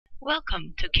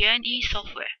Welcome to QNE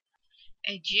Software,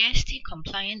 a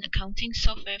GST-compliant accounting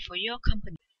software for your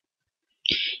company.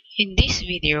 In this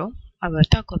video, I will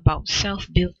talk about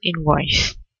self-billed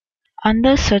invoice.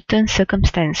 Under certain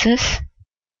circumstances,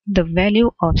 the value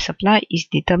of supply is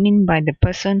determined by the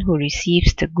person who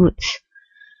receives the goods.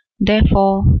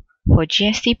 Therefore, for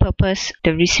GST purpose,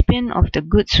 the recipient of the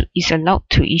goods is allowed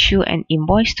to issue an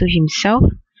invoice to himself,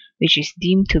 which is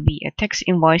deemed to be a tax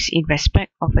invoice in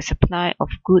respect of a supply of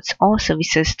goods or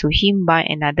services to him by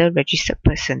another registered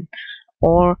person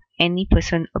or any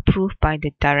person approved by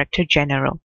the Director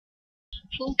General.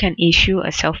 Who can issue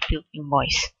a self-billed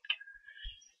invoice?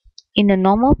 In a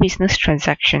normal business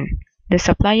transaction, the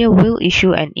supplier will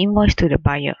issue an invoice to the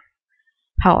buyer.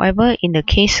 However, in the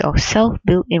case of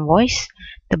self-billed invoice,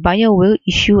 the buyer will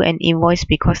issue an invoice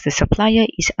because the supplier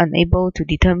is unable to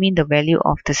determine the value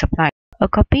of the supply. A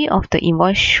copy of the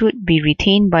invoice should be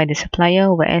retained by the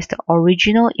supplier, whereas the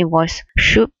original invoice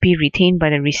should be retained by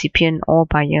the recipient or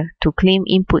buyer to claim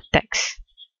input tax.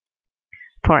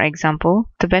 For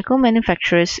example, tobacco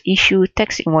manufacturers issue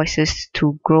tax invoices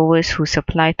to growers who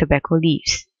supply tobacco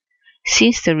leaves.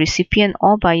 Since the recipient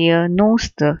or buyer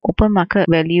knows the open market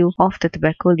value of the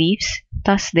tobacco leaves,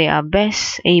 thus they are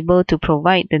best able to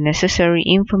provide the necessary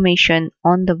information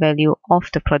on the value of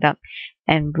the product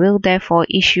and will therefore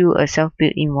issue a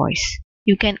self-billed invoice.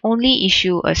 You can only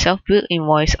issue a self-billed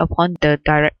invoice upon the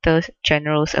Director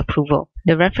General's approval.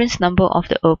 The reference number of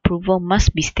the approval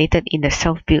must be stated in the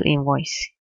self-billed invoice.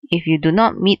 If you do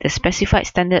not meet the specified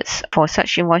standards for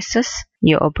such invoices,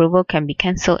 your approval can be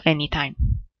cancelled anytime.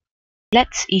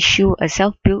 Let's issue a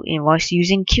self-billed invoice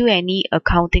using QNE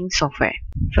accounting software.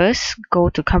 First, go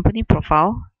to Company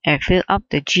Profile and fill up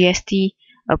the GST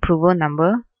approval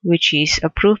number, which is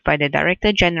approved by the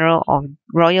Director General of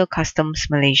Royal Customs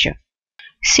Malaysia.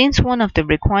 Since one of the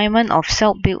requirements of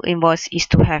self-billed invoice is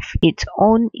to have its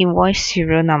own invoice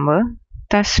serial number,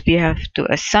 thus we have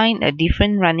to assign a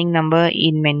different running number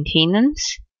in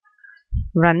maintenance,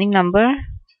 running number,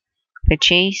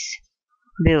 purchase,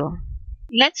 bill.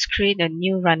 Let's create a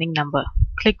new running number.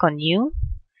 Click on New,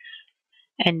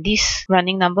 and this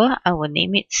running number, I will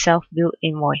name it self-billed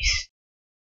invoice.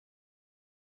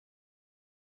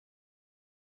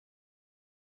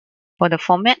 For the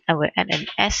format, I will add an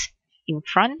S in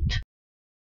front.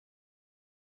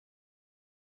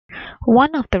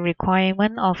 One of the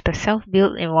requirements of the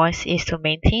self-billed invoice is to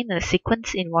maintain a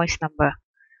sequence invoice number.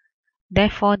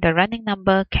 Therefore, the running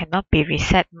number cannot be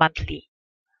reset monthly.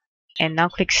 And now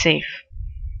click Save.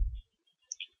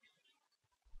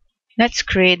 Let's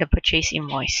create a purchase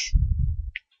invoice.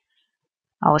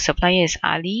 Our supplier is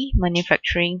Ali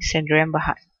Manufacturing Sdn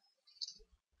Bhd.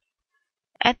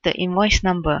 Add the invoice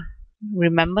number.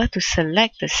 Remember to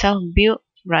select the self-billed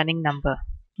running number.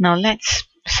 Now let's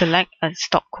select a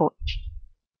stock code.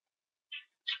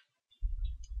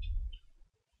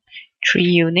 3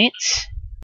 units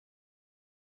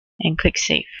and click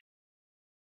Save.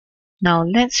 Now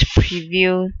let's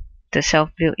preview the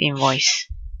self-billed invoice.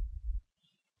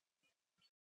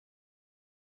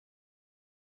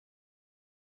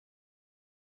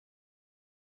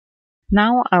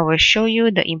 Now I will show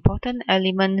you the important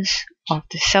elements of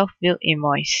the self-billed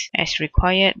invoice as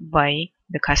required by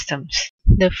the customs.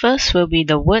 The first will be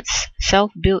the words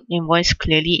self-billed invoice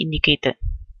clearly indicated.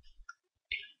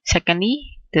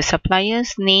 Secondly, the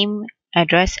supplier's name,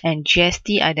 address and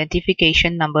GST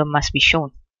identification number must be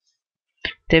shown.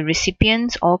 The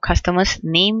recipient's or customer's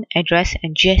name, address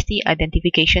and GST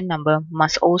identification number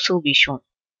must also be shown.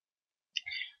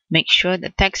 Make sure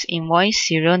the tax invoice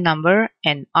serial number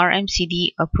and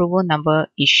RMCD approval number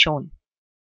is shown.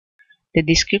 The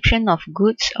description of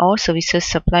goods or services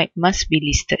supplied must be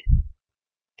listed.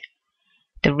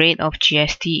 The rate of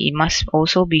GST must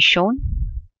also be shown.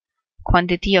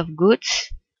 Quantity of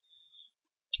goods,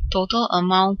 total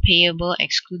amount payable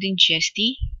excluding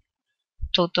GST,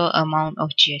 total amount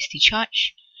of GST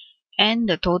charge, and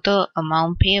the total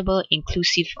amount payable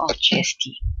inclusive of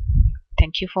GST.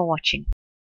 Thank you for watching.